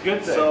 That's a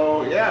good thing.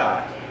 So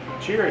yeah.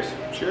 Cheers.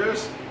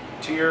 Cheers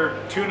to your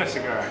tuna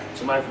cigar.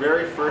 to my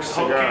very first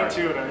cigar. Okay,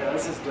 tuna. Yeah,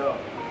 this is dope.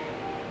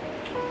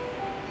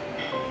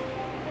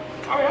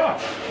 Oh yeah.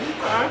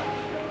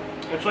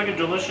 Okay. It's like a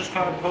delicious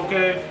kind of poke.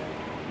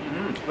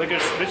 Like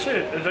it's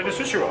like a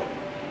sushi roll.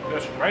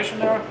 There's some rice in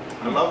there.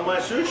 I love my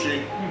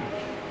sushi.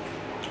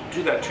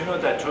 Dude, that tuna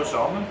with that toasted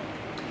almond,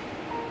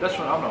 that's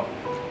phenomenal.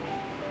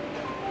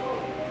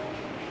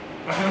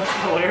 That's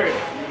hilarious.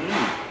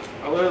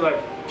 I literally like,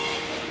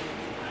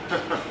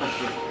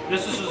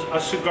 this is a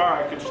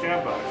cigar I could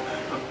stand by.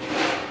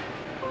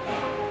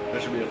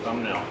 That should be a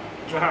thumbnail.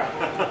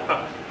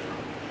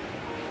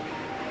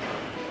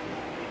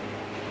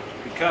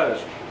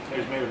 Because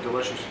it's made of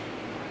delicious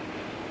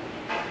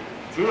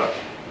tuna.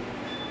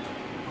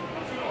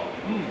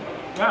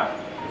 Yeah,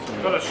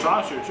 got a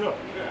sauce here too.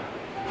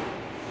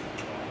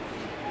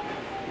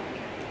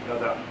 Got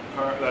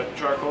that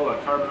charcoal,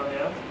 that carbon on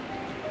the end.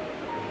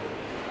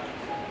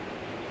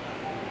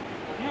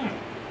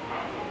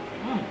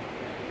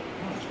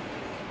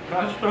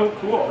 That's so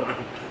cool.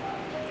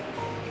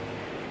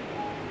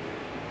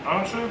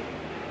 Honestly,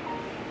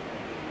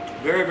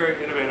 very,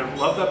 very innovative.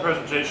 Love that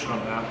presentation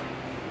on that.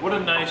 What a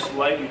nice,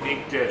 light,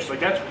 unique dish. Like,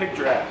 that's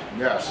picturesque.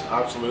 Yes,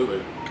 absolutely.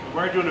 If we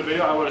weren't doing a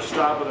video, I would have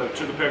stopped and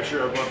took a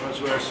picture of one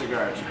of my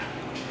cigars.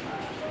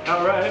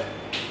 All right.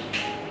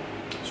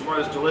 Some more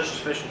of this delicious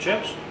fish and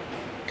chips.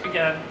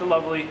 Again, the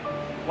lovely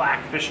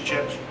black fish and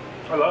chips.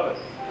 I love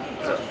it.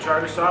 Got some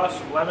tartar sauce,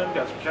 some lemon,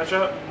 got some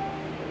ketchup.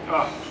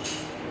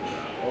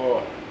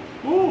 Oh,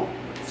 Ooh.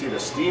 see the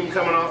steam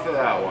coming off of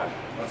that one.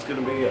 That's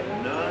gonna be a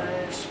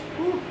nice.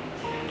 Woo.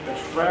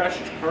 It's fresh,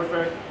 it's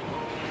perfect.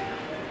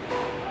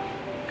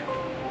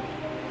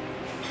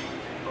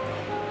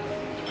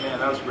 Man,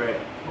 that was great.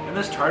 And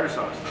this tartar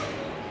sauce.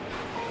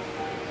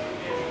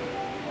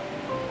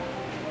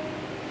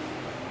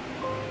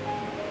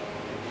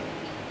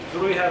 So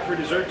what do we have for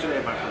dessert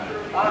today, my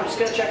friend? I'm just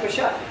gonna check with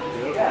chef.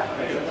 Beautiful. Yeah,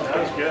 That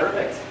was good.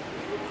 Perfect.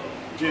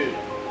 Dude,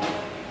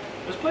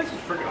 this place is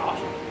freaking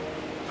awesome.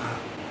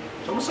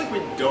 It's almost like we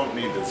don't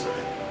need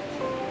dessert.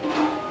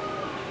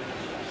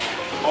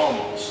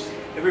 Almost.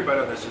 Every bite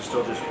of this is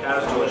still just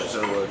as delicious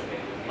as it was.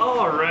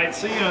 Alright,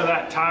 so you know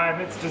that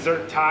time, it's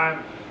dessert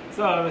time.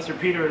 So Mr.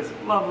 Peter is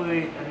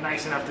lovely and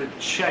nice enough to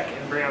check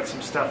and bring out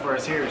some stuff for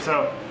us here.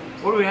 So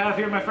what do we have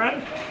here, my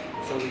friend?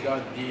 So we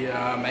got the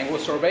mango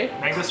sorbet,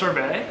 Mango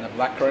sorbet, and a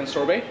blackcurrant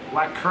sorbet,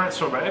 black currant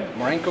sorbet,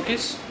 meringue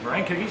cookies.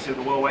 meringue cookies, the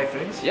little white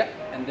things. Yeah,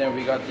 and then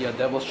we got the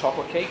devil's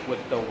chocolate cake with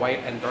the white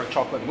and dark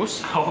chocolate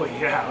mousse. Oh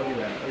yeah, look at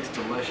that. It looks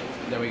delicious.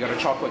 And then we got a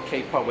chocolate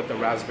cake pop with the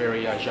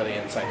raspberry jelly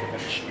inside to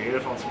finish.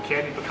 Beautiful. And some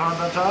candy pecans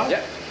on top.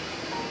 Yeah.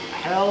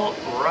 Hell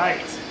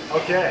right.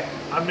 Okay,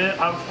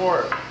 I'm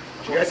for it.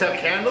 Do you guys have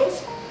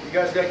candles? You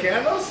guys got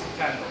candles?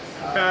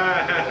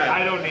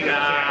 I don't need a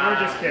can. We're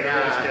just kidding.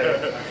 We're just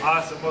kidding.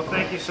 Awesome. Well,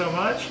 thank you so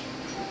much,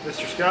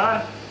 Mr.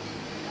 Scott.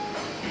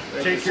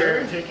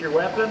 Take your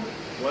weapon.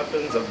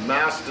 Weapons of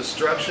mass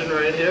destruction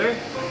right here.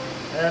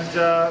 And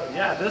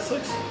yeah, this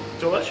looks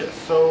delicious.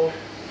 So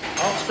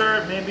I'll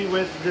start maybe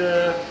with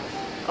the.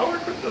 I'll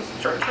work with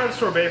this. Try the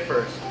sorbet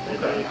first. Maybe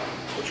Okay.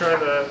 We'll try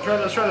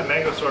let's try the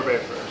mango sorbet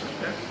first.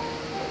 Okay.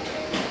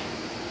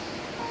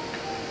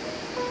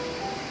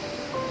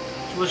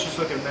 Delicious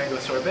looking mango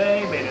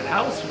sorbet made in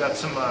house. We got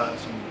some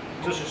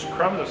delicious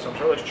crumbs of some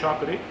sort, like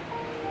chocolatey.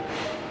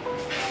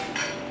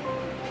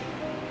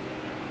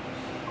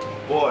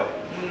 Boy,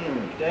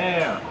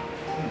 damn.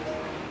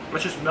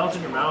 It's just melts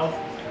in your mouth.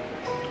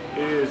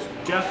 It is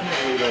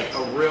definitely like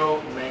a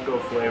real mango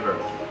flavor.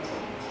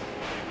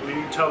 You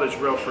can tell there's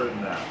real fruit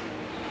in that.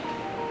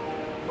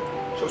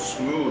 So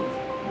smooth.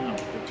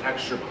 The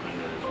texture behind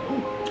it is.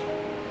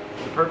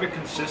 Ooh. The perfect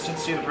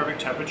consistency, the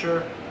perfect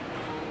temperature.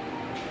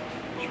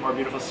 Some more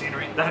beautiful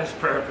scenery. That is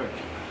perfect.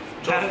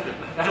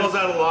 Joel's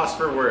at a loss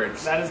for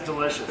words. That is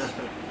delicious.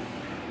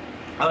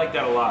 I like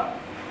that a lot.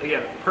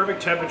 Again,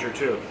 perfect temperature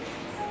too.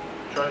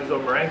 Trying these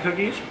little meringue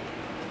cookies.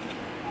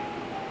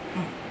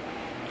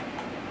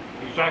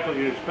 Exactly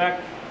what you'd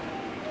expect.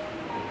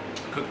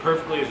 Cooked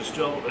perfectly. It has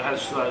still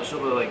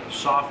the like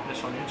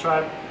softness on the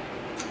inside.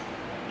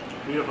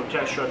 Beautiful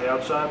texture on the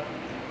outside.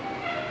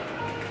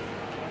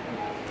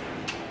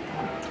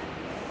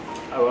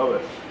 I love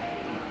it.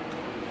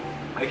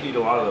 I can eat a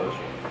lot of those.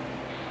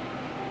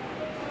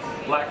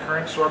 Black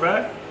currant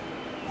sorbet.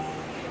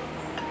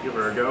 Give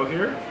her a go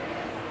here.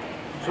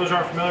 So those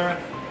aren't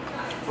familiar,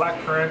 black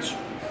currants,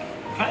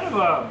 kind of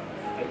a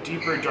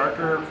deeper,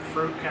 darker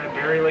fruit, kind of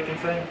berry-looking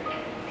thing.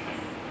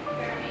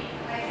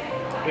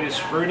 It is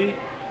fruity.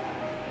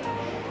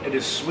 It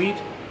is sweet,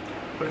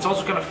 but it's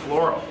also kind of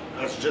floral.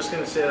 I was just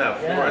gonna say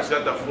that. Yeah. It's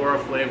got the floral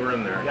flavor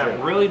in there. Yeah,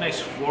 too. really nice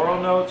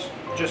floral notes.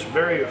 Just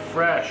very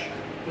fresh.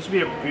 This would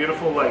be a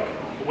beautiful like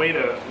way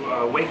to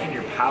awaken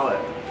your palate.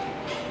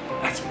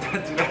 That's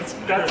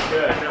good.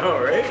 I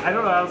know, right? I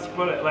don't know how else to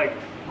put it. Like,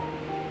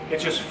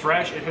 it's just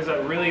fresh. It has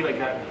that really like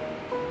that.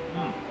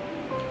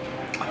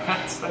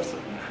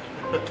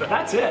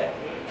 That's it.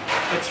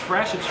 It's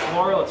fresh. It's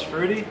floral. It's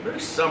fruity. Very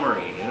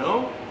summery, you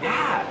know?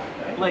 Yeah.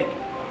 Like,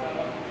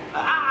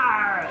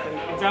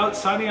 it's out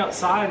sunny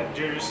outside, and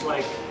you're just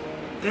like,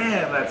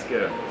 damn, that's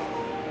good.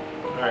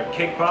 All right,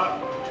 cake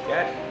pop.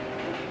 Okay.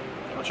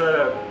 I'll try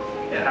to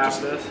half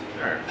just- this.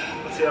 Alright.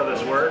 Let's see how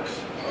this works.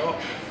 Oh,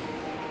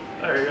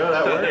 there you go.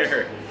 That works.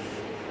 There.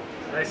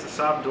 Nice and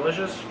soft and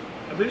delicious.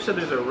 I believe you said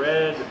there's a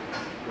red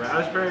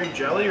raspberry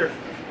jelly or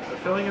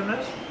filling in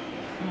this.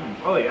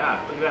 Oh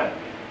yeah, look at that.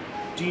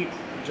 Deep,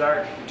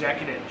 dark,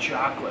 decadent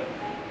chocolate.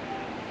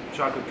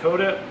 Chocolate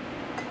coated.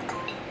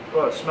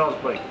 Oh, it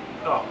smells like,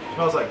 it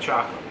smells like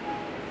chocolate.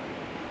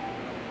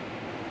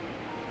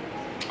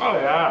 Oh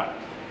yeah.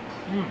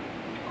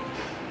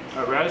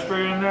 A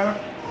raspberry in there.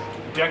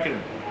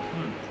 Decadent.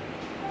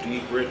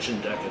 Deep, rich,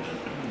 and decadent.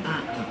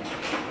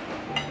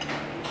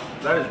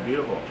 That is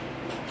beautiful.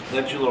 They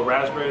have two little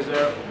raspberries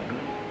there.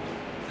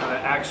 Kind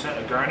of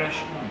accent, a garnish.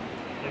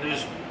 And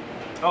just,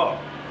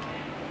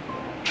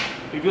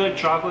 if you like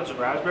chocolates and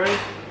raspberries,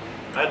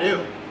 I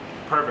do.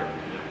 perfect.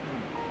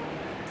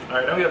 All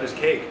right, now we have this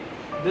cake.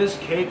 This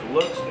cake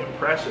looks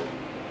impressive.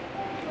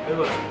 It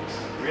looks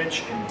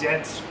rich and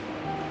dense.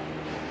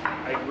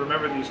 I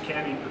remember these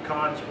candied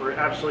pecans were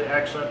absolutely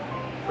excellent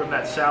from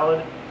that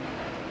salad.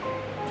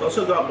 It's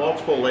also got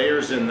multiple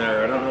layers in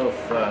there. I don't know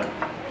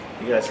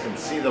if you guys can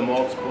see the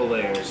multiple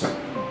layers.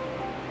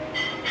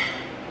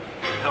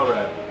 Hell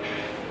rad.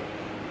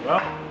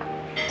 Well,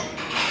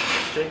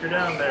 let's take her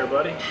down there,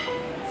 buddy.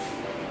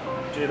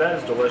 Dude, that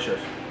is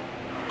delicious.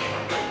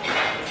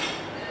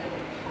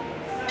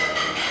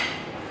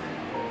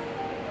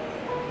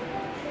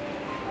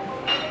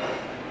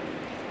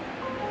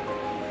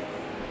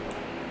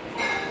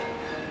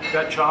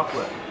 That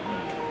chocolate.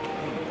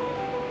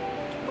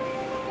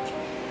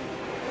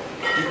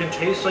 You can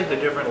taste like the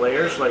different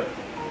layers, like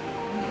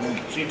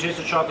so you taste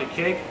the chocolate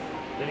cake,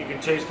 then you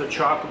can taste the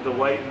chocolate, the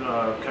white and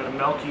kind of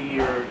milky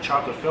or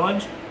chocolate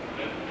fillings.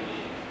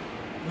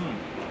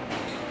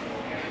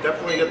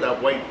 Definitely get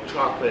that white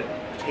chocolate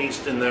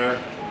taste in there.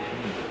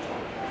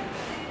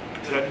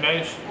 That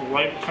nice,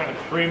 light, kind of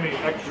creamy,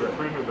 extra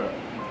creamy bit.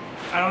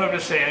 I don't have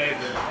to say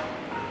anything.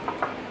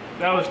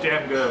 That was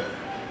damn good.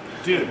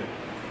 Dude,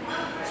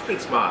 Big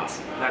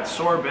spots. that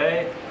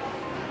sorbet,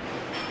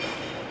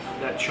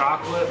 that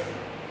chocolate,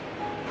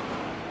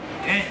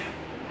 damn.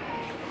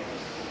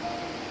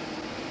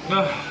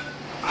 Ugh,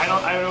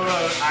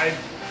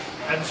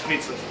 I'm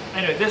speechless.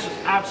 Anyway, this is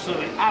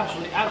absolutely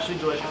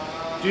delicious.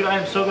 Dude, I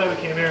am so glad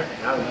we came here.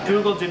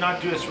 Google did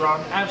not do us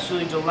wrong.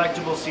 Absolutely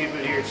delectable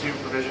seafood here at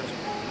Seaside Provisions.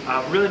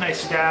 Really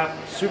nice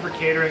staff, super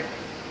catering.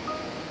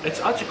 It's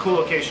such a cool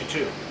location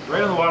too.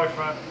 Right on the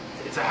waterfront.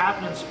 It's a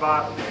happening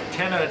spot.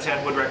 10 out of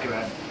 10 would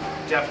recommend.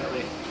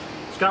 Definitely.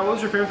 Scott, what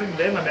was your favorite thing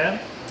today, my man?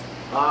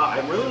 I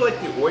really like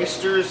the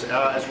oysters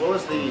as well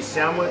as the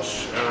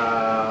sandwich.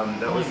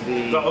 That was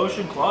the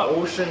Ocean Club.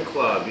 Ocean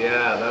Club.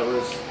 Yeah,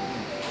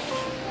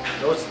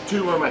 those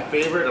two were my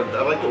favorite.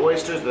 I like the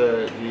oysters,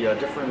 the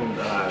different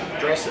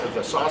dress,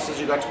 the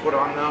sauces you got to put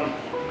on them.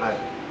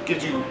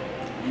 Gives you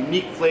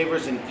unique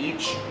flavors in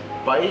each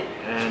bite,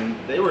 and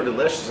they were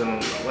delicious.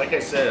 And like I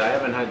said, I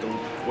haven't had the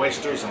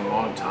oysters in a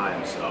long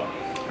time, so.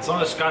 As long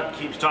as Scott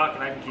keeps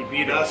talking, I can keep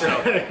eating. That's so,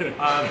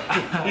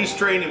 right. He's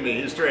training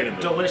me. He's training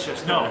me.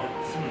 Delicious. No,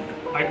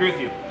 I agree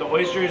with you. The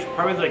oysters,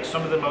 probably like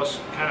some of the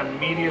most kind of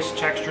meatiest,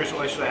 texturous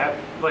oysters I have.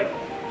 Like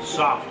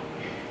soft,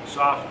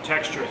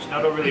 texturous,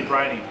 not overly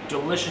briny.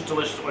 Delicious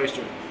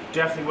oysters.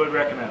 Definitely would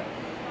recommend.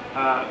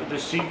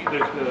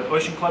 The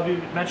Ocean Club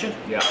you mentioned?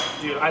 Yeah.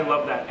 Dude, I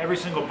love that. Every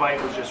single bite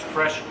was just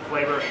fresh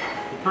flavor.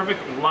 The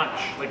perfect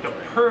lunch, like the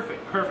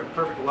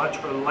perfect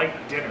lunch or light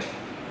dinner.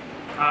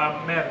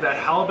 Man, that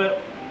halibut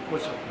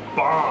was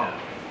bomb.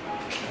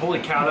 Holy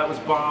cow, that was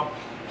bomb.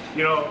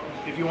 You know,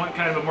 if you want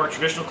kind of a more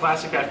traditional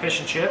classic, that fish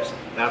and chips.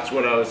 That's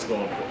what I was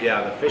going for.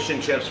 Yeah, the fish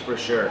and chips for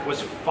sure.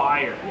 Was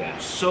fire. Yeah.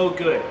 So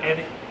good.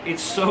 And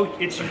it's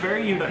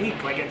very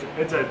unique. Like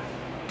it's a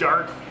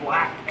dark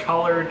black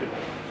colored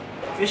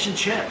fish and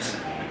chips.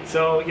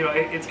 So, you know,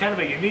 it's kind of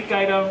a unique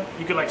item.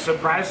 You could like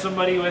surprise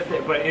somebody with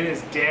it, but it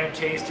is damn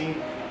tasty.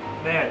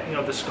 Man, you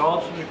know, the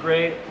scallops are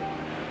great.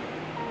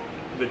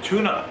 The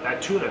tuna,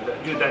 that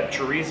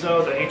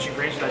chorizo, the ancient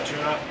grains of that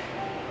tuna,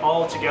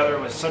 all together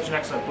was such an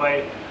excellent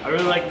plate. I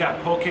really like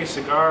that poke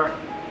cigar,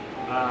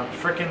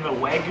 frickin' the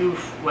wagyu,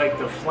 like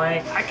the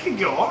flank. I could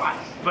go on,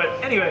 but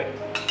anyway,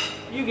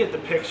 you get the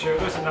picture.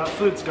 There's enough.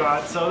 Food's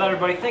gone. So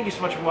everybody, thank you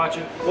so much for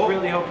watching.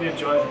 Really hope you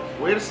enjoyed.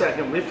 Wait a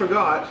second, we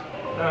forgot.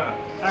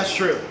 That's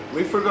true.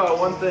 We forgot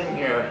one thing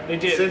here. They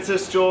did. Since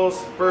it's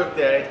Joel's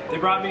birthday, they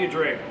brought me a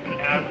drink,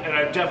 and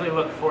I'm definitely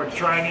looking forward to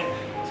trying it.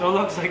 So it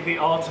looks like the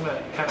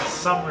ultimate kind of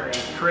summery,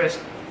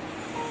 crisp,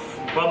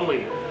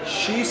 bubbly.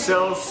 She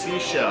sells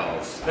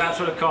seashells. That's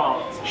what it's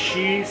called.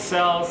 She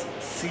sells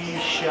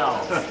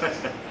seashells.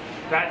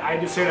 That I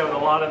just say that with a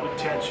lot of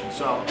intention.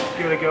 So let's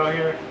give it a go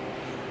here.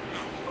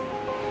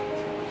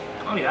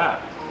 Oh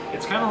yeah,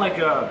 it's kind of like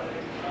an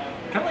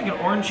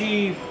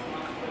orangey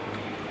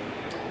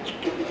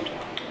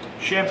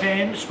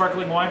champagne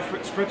sparkling wine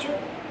spritzer.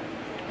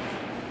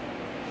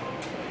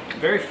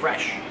 Very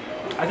fresh.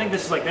 I think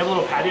this is like, they have a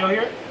little patio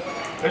here.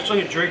 Let's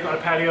like a drink on a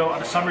patio on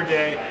a summer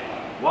day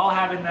while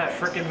having that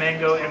frickin'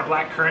 mango and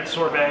blackcurrant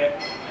sorbet.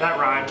 That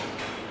rhymed.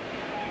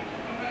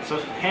 So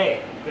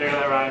hey, there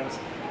that rhymes.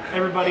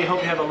 Everybody,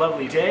 hope you have a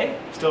lovely day.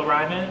 Still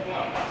rhyming.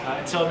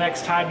 Until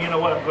next time, you know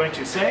what I'm going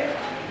to say.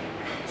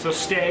 So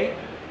stay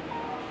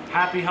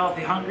happy,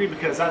 healthy, hungry,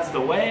 because that's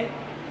the way.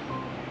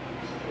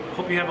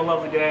 Hope you have a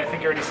lovely day. I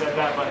think I already said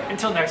that, but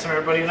until next time,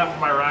 everybody, enough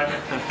of my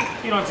rhyming.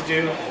 You know what to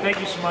do. Thank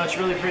you so much.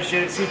 Really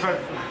appreciate it.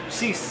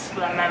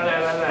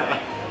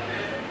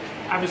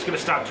 I'm just going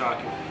to stop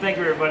talking. Thank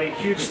you, everybody.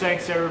 Huge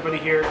thanks to everybody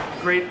here.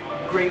 Great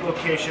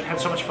location. Had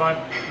so much fun.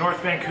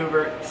 North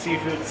Vancouver,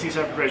 seafood,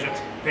 Seaside Provisions.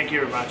 Thank you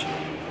very much.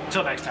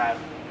 Until next time,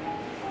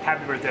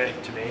 happy birthday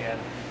to me, and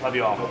love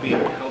you all. Hope you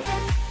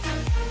healthy.